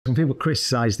When people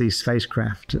criticise these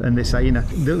spacecraft and they say,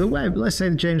 the Webb, let's say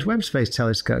the James Webb Space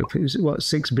Telescope, it was,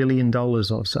 $6 billion or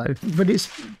so. But it's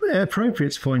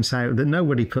appropriate to point out that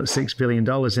nobody put $6 billion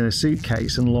in a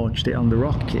suitcase and launched it on the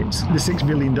rockets. The $6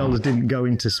 billion didn't go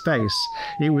into space.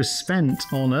 It was spent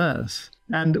on Earth.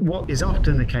 And what is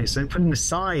often the case, so putting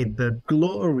aside the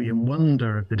glory and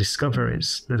wonder of the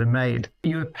discoveries that are made,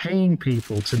 you are paying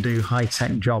people to do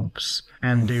high-tech jobs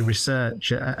and do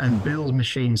research and build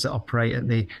machines that operate at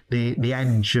the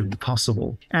edge of the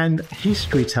possible. And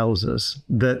history tells us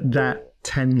that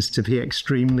tends to be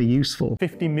extremely useful.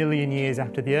 50 million years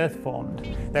after the Earth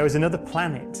formed, there was another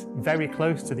planet very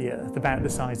close to the Earth, about the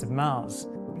size of Mars.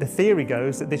 The theory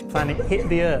goes that this planet hit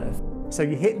the Earth. So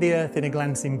you hit the Earth in a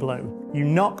glancing blow. You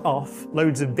knock off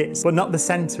loads of bits, but not the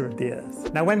centre of the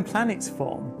Earth. Now, when planets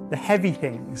form, the heavy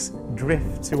things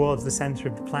drift towards the centre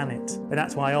of the planet. And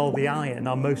that's why all the iron,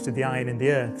 or most of the iron in the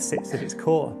Earth, sits at its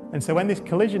core. And so when this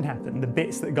collision happened, the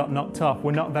bits that got knocked off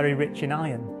were not very rich in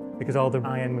iron, because all the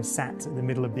iron was sat at the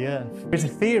middle of the Earth. There's a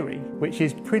theory which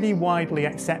is pretty widely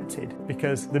accepted,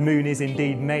 because the moon is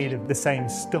indeed made of the same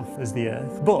stuff as the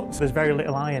Earth, but there's very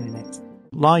little iron in it.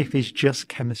 Life is just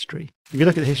chemistry. If you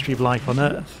look at the history of life on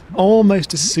Earth,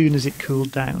 almost as soon as it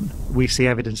cooled down, we see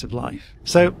evidence of life.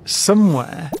 So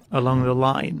somewhere along the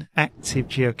line, active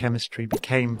geochemistry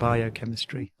became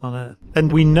biochemistry on Earth.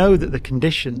 And we know that the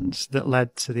conditions that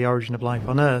led to the origin of life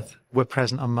on Earth were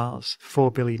present on Mars 4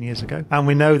 billion years ago. And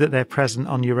we know that they're present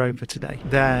on Europa today.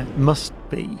 There must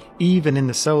be, even in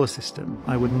the solar system,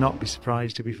 I would not be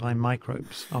surprised if we find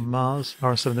microbes on Mars or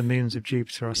on some of the moons of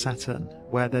Jupiter or Saturn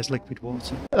where there's liquid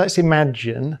water. Let's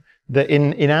imagine that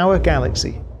in our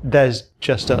galaxy, there's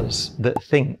just us that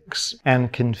thinks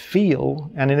and can feel,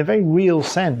 and in a very real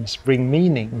sense, bring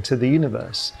meaning to the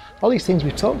universe. All these things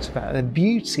we've talked about, the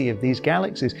beauty of these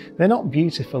galaxies, they're not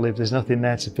beautiful if there's nothing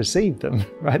there to perceive them,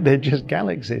 right? They're just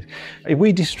galaxies. If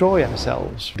we destroy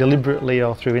ourselves deliberately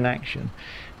or through inaction,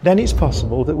 then it's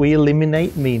possible that we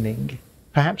eliminate meaning,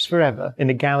 perhaps forever, in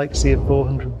a galaxy of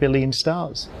 400 billion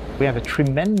stars. We have a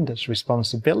tremendous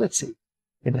responsibility,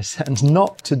 in a sense,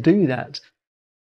 not to do that.